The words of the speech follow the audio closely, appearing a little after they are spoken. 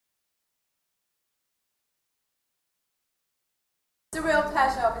It's a real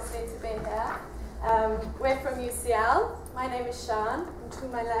pleasure, obviously, to be here. We're from UCL. My name is Sian, and to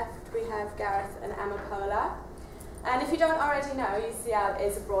my left we have Gareth and Emma Pola. And if you don't already know, UCL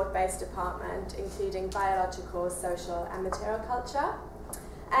is a broad-based department, including biological, social, and material culture.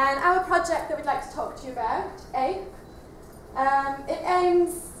 And our project that we'd like to talk to you about, APE, it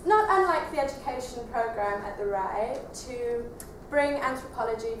aims, not unlike the education programme at the RAI, to bring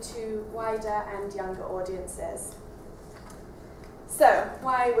anthropology to wider and younger audiences. So,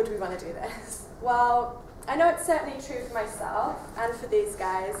 why would we want to do this? Well, I know it's certainly true for myself and for these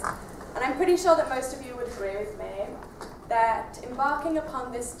guys, and I'm pretty sure that most of you would agree with me that embarking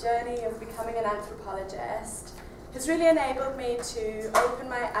upon this journey of becoming an anthropologist has really enabled me to open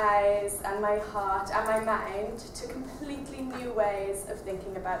my eyes and my heart and my mind to completely new ways of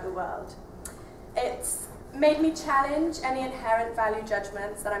thinking about the world. It's made me challenge any inherent value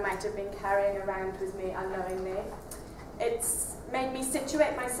judgments that I might have been carrying around with me unknowingly. It's made me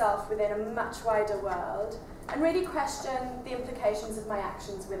situate myself within a much wider world and really question the implications of my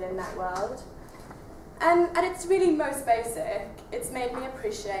actions within that world. And at its really most basic, it's made me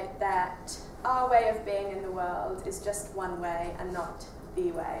appreciate that our way of being in the world is just one way and not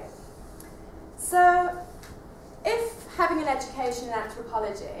the way. So, if having an education in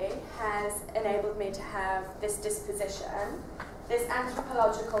anthropology has enabled me to have this disposition, this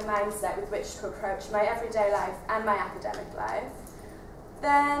anthropological mindset with which to approach my everyday life and my academic life,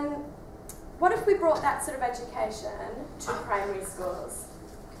 then what if we brought that sort of education to primary schools?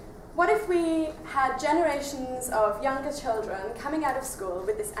 What if we had generations of younger children coming out of school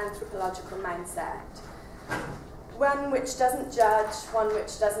with this anthropological mindset? One which doesn't judge, one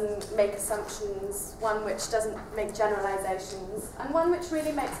which doesn't make assumptions, one which doesn't make generalizations, and one which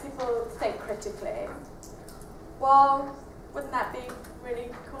really makes people think critically. Well, wouldn't that be really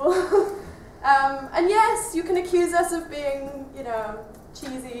cool? And yes, you can accuse us of being,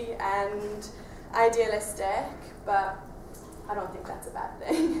 cheesy and idealistic, but I don't think that's a bad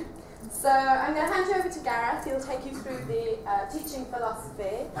thing. So I'm going to hand you over to Gareth. He'll take you through the teaching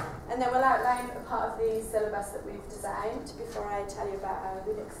philosophy, and then we'll outline a part of the syllabus that we've designed before I tell you about our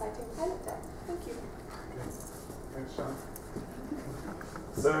really exciting pilot day. Thank you. Okay. Thanks, Sean.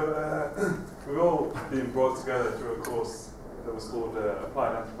 So we've all been brought together through a course that was called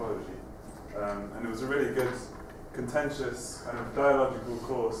Applied Anthropology, and it was a really good, contentious kind of dialogical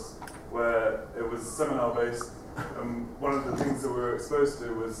course where it was seminar-based. One of the things that we were exposed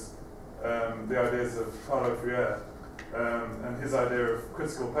to was the ideas of Paulo Freire and his idea of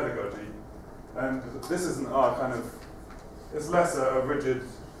critical pedagogy. And this isn't our kind of, it's less a rigid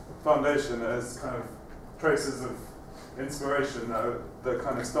foundation as kind of traces of inspiration that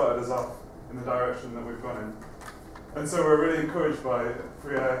kind of started us off in the direction that we've gone in. And so we're really encouraged by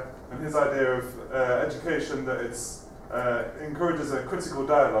Freire and his idea of education that it's encourages a critical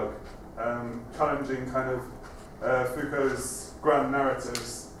dialogue, challenging kind of Foucault's grand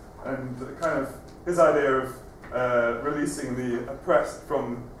narratives, and kind of his idea of releasing the oppressed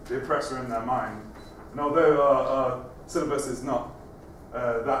from the oppressor in their mind. And although our syllabus is not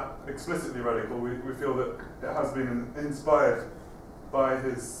that explicitly radical, we feel that it has been inspired by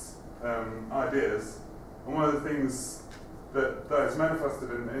his ideas. And one of the things that is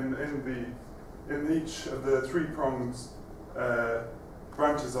manifested in each of the three-pronged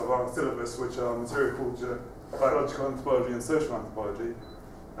branches of our syllabus, which are material culture, biological anthropology, and social anthropology,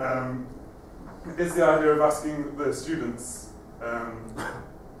 is the idea of asking the students,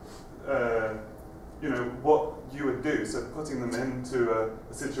 what you would do. So putting them into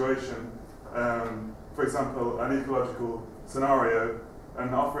a situation, for example, an ecological scenario,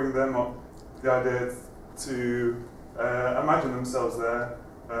 and offering them up the idea to imagine themselves there,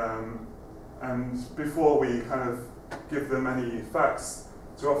 and before we kind of give them any facts,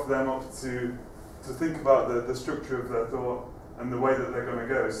 to offer them up to think about the structure of their thought and the way that they're going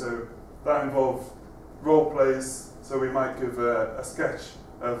to go. So that involved role plays, so we might give a sketch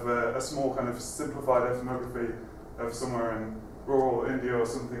of a small kind of simplified ethnography of somewhere in rural India or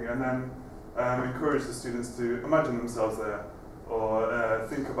something, and then encourage the students to imagine themselves there, or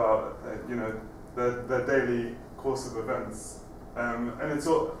think about their daily course of events. And it's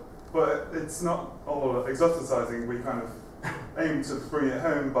all, but it's not all exoticizing. We kind of aim to bring it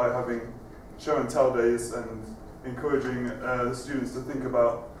home by having show and tell days and encouraging the students to think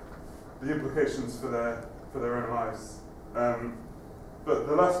about the implications for their own lives. But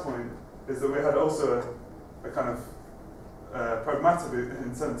the last point is that we had also a kind of pragmatic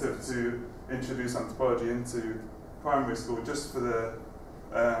incentive to introduce anthropology into primary school, just for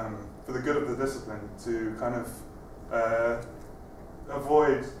the good of the discipline, to kind of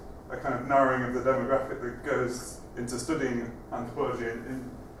avoid a kind of narrowing of the demographic that goes into studying anthropology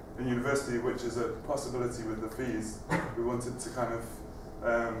in university, which is a possibility with the fees. We wanted to kind of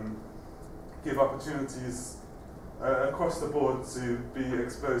give opportunities across the board to be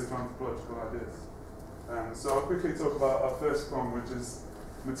exposed to anthropological ideas. So I'll quickly talk about our first prong, which is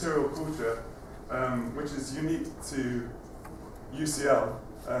material culture, which is unique to UCL,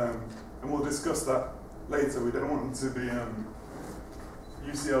 and we'll discuss that later. We don't want to be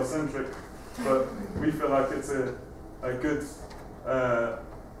UCL-centric, but we feel like it's a good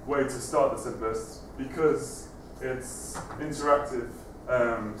way to start the syllabus because it's interactive.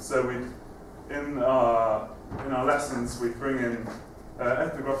 So in our lessons we bring in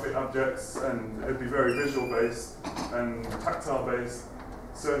ethnographic objects, and it'd be very visual-based and tactile-based,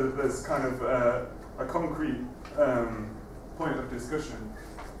 so that there's kind of a concrete point of discussion.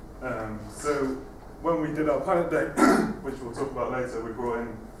 So when we did our pilot day, which we'll talk about later, we brought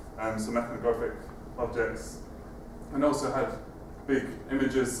in some ethnographic objects and also had big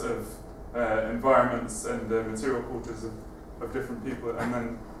images of environments and material cultures of different people, and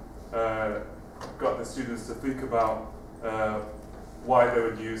then got the students to think about why they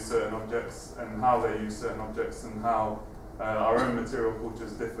would use certain objects and how they use certain objects, and how our own material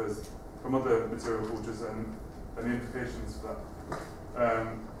cultures differs from other material cultures, and the implications for that.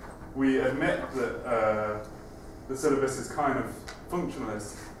 We admit that the syllabus is kind of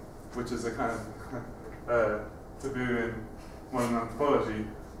functionalist, which is a kind of taboo in modern anthropology,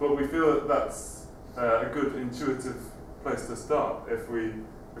 but we feel that that's a good intuitive place to start if we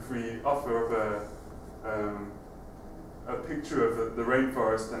offer a picture of the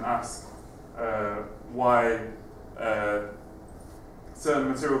rainforest and ask why certain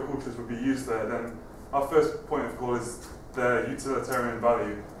material cultures would be used there, then our first point of call is their utilitarian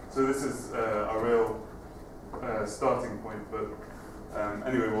value. So this is a real starting point, but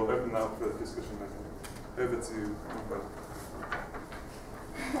anyway, we'll open that up for discussion later. Over to Marco.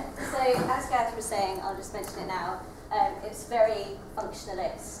 So, as Gareth was saying, I'll just mention it now, it's very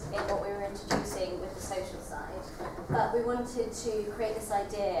functionalist in what we were introducing with the social side, but we wanted to create this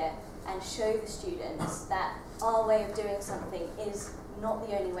idea and show the students that our way of doing something is not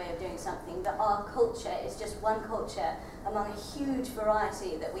the only way of doing something, that our culture is just one culture among a huge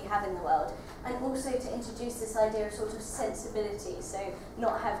variety that we have in the world, and also to introduce this idea of sort of sensibility, so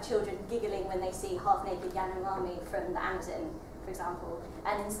not have children giggling when they see half-naked Yanomami from the Amazon, for example,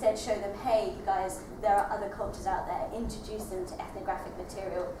 and instead show them, hey, you guys, there are other cultures out there, introduce them to ethnographic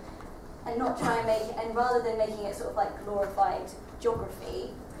material, and not try and make it, and rather than making it sort of like glorified geography,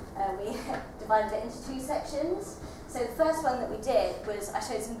 we divided it into two sections. So the first one that we did was I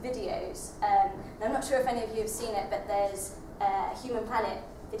showed some videos. And I'm not sure if any of you have seen it, but there's a Human Planet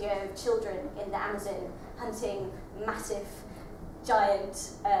video of children in the Amazon hunting massive,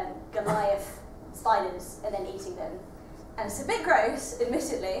 giant Goliath spiders and then eating them. And it's a bit gross,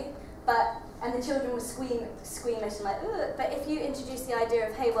 admittedly, and the children would squeamish and like, ugh. But if you introduce the idea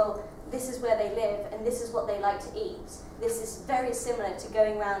of, hey, well, this is where they live and this is what they like to eat, this is very similar to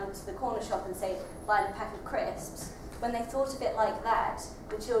going around to the corner shop and say, buy a pack of crisps. When they thought of it like that,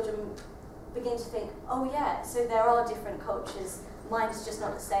 the children begin to think, oh yeah, so there are different cultures, mine's just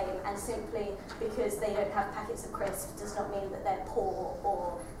not the same, and simply because they don't have packets of crisps does not mean that they're poor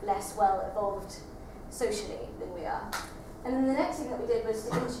or less well evolved socially than we are. And then the next thing that we did was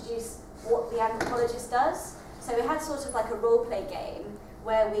to introduce what the anthropologist does. So we had sort of like a role play game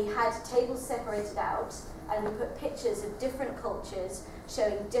where we had tables separated out and we put pictures of different cultures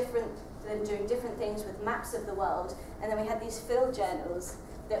showing them doing different things with maps of the world, and then we had these field journals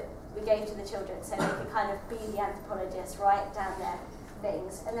that we gave to the children so they could kind of be the anthropologists, write down their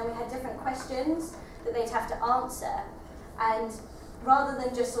things, and then we had different questions that they'd have to answer, and rather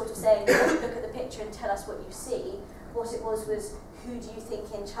than just sort of saying, look at the picture and tell us what you see, what it was who do you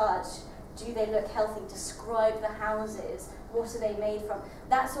think in charge? Do they look healthy? Describe the houses. What are they made from?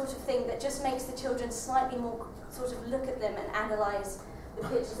 That sort of thing that just makes the children slightly more sort of look at them and analyse the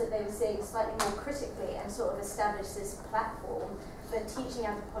pictures that they were seeing slightly more critically, and sort of establish this platform for teaching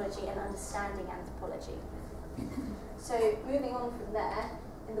anthropology and understanding anthropology. So moving on from there,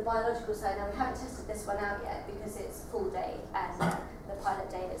 in the biological side, now we haven't tested this one out yet because it's full day, and the pilot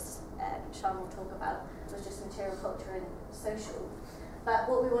day, as Sean will talk about, was just material culture and social. But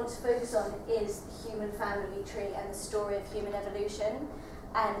what we want to focus on is the human family tree and the story of human evolution.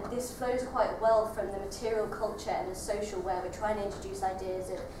 And this flows quite well from the material culture and the social, where we're trying to introduce ideas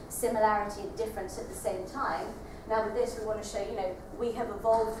of similarity and difference at the same time. Now with this, we want to show, we have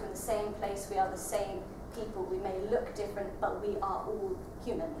evolved from the same place, we are the same people, we may look different, but we are all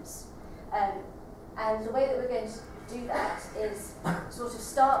humans. And the way that we're going to do that is sort of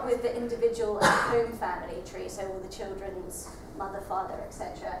start with the individual and home family tree, so all the children's mother, father,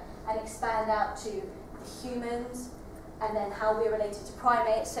 etc., and expand out to the humans, and then how we're related to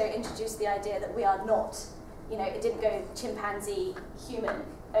primates, so introduce the idea that we are not, you know, it didn't go chimpanzee, human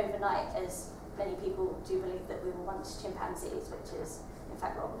overnight, as many people do believe that we were once chimpanzees, which is in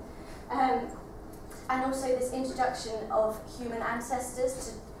fact wrong. And also this introduction of human ancestors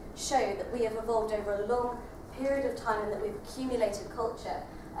to show that we have evolved over a long period of time and that we've accumulated culture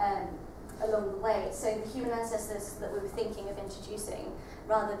along the way. So the human ancestors that we were thinking of introducing,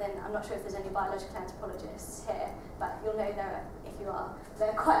 rather than, I'm not sure if there's any biological anthropologists here, but you'll know there, if you are, there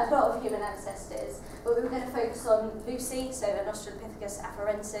are quite a lot of human ancestors. But we were going to focus on Lucy, so an Australopithecus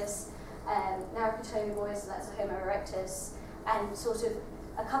afarensis, Narukatoni boys, so that's a Homo erectus, and sort of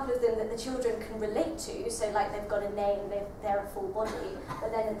a couple of them that the children can relate to, so like they've got a name, they're a full body,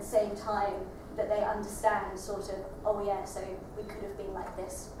 but then at the same time that they understand sort of, oh yeah, so we could have been like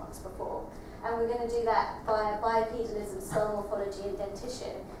this once before. And we're going to do that via bipedalism, skull morphology and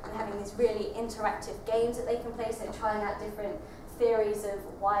dentition, and having these really interactive games that they can play, so trying out different theories of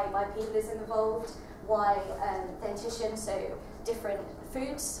why bipedalism evolved, why dentition, so different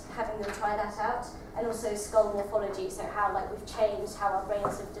foods, having them try that out, and also skull morphology, so how like we've changed, how our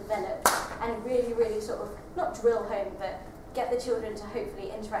brains have developed, and really, really sort of, not drill home, but get the children to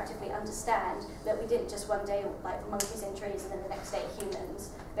hopefully interactively understand that we didn't just one day like monkeys in trees and then the next day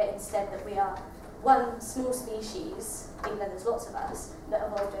humans, but instead that we are one small species, even though there's lots of us, that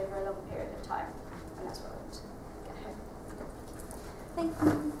evolved over a long period of time. And that's what I want to get home. Thank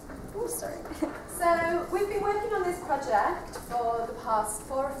you. Oh, sorry. So we've been working on this project for the past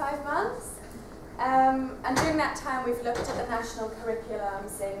 4 or 5 months. And during that time we've looked at the national curriculum,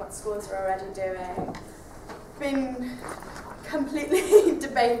 seeing what schools are already doing, been completely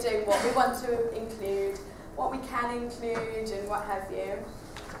debating what we want to include, what we can include and what have you.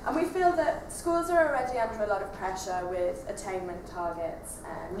 And we feel that schools are already under a lot of pressure with attainment targets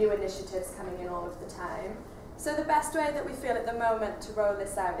and new initiatives coming in all of the time. So the best way that we feel at the moment to roll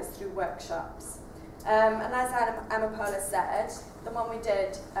this out is through workshops. And as Amapola said, the one we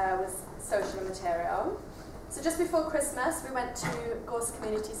did was social and material. So just before Christmas, we went to Gorse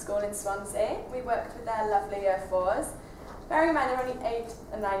Community School in Swansea. We worked with their lovely Year 4s. Bearing in mind they're only 8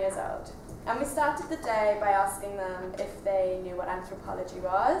 and 9 years old. And we started the day by asking them if they knew what anthropology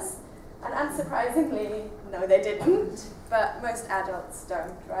was. And unsurprisingly, no they didn't, but most adults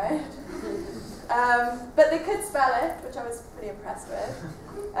don't, right? But they could spell it, which I was pretty impressed with.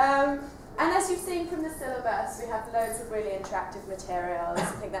 And as you've seen from the syllabus, we have loads of really interactive materials. I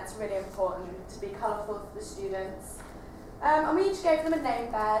think that's really important to be colourful for the students. And we each gave them a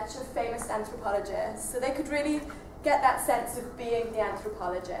name badge of famous anthropologists, so they could really get that sense of being the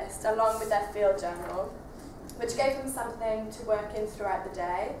anthropologist, along with their field journal, which gave them something to work in throughout the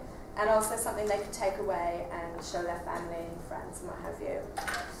day, and also something they could take away and show their family and friends and what have you.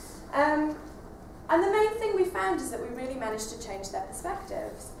 And the main thing we found is that we really managed to change their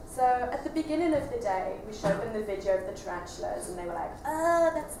perspectives. So at the beginning of the day, we showed them the video of the tarantulas, and they were like,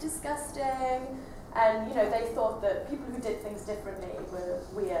 that's disgusting. And you know, they thought that people who did things differently were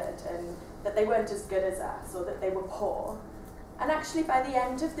weird, and that they weren't as good as us, or that they were poor. And actually, by the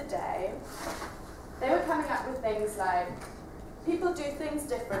end of the day, they were coming up with things like, people do things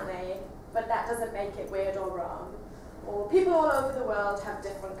differently, but that doesn't make it weird or wrong. Or people all over the world have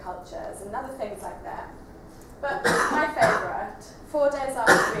different cultures, and other things like that. But my favourite, 4 days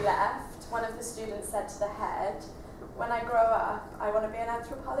after we left, one of the students said to the head, when I grow up, I want to be an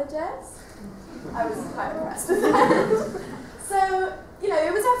anthropologist. I was quite impressed with that. So, you know,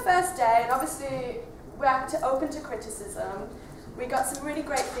 it was our first day, and obviously we're open to criticism. We got some really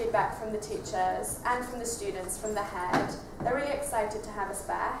great feedback from the teachers and from the students, from the head. They're really excited to have us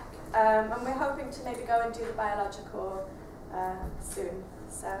back. And we're hoping to maybe go and do the biological soon.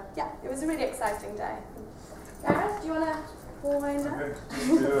 So, yeah, it was a really exciting day. Gareth, do you want to wind up? Okay,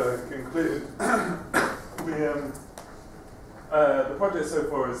 to conclude, the project so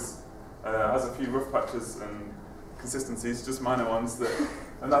far has a few rough patches and consistencies, just minor ones,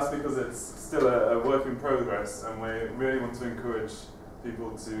 and that's because it's still a work in progress, and we really want to encourage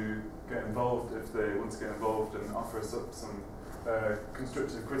people to get involved if they want to get involved and offer us up some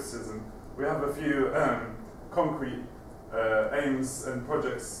constructive criticism. We have a few concrete aims and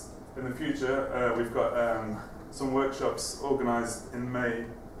projects in the future. We've got some workshops organised in May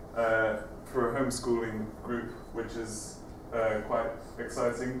for a homeschooling group, which is quite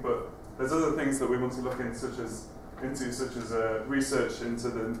exciting, but there's other things that we want to look in, such as research into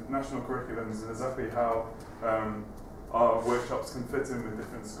the national curriculums and exactly how our workshops can fit in with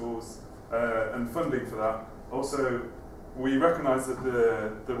different schools, and funding for that. also, we recognise that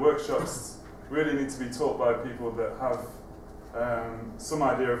the workshops really need to be taught by people that have some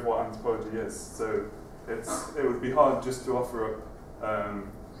idea of what anthropology is. So it would be hard just to offer up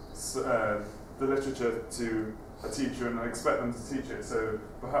the literature to a teacher and expect them to teach it. So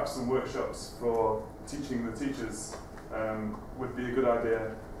perhaps some workshops for teaching the teachers would be a good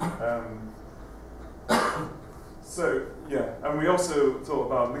idea. So yeah, and we also thought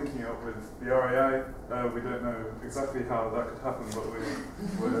about linking up with the RAI. We don't know exactly how that could happen, but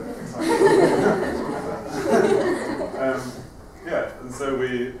we're excited. Yeah, and so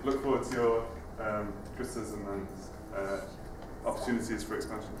we look forward to your criticism and opportunities for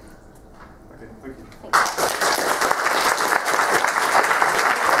expansion. Okay, thank you.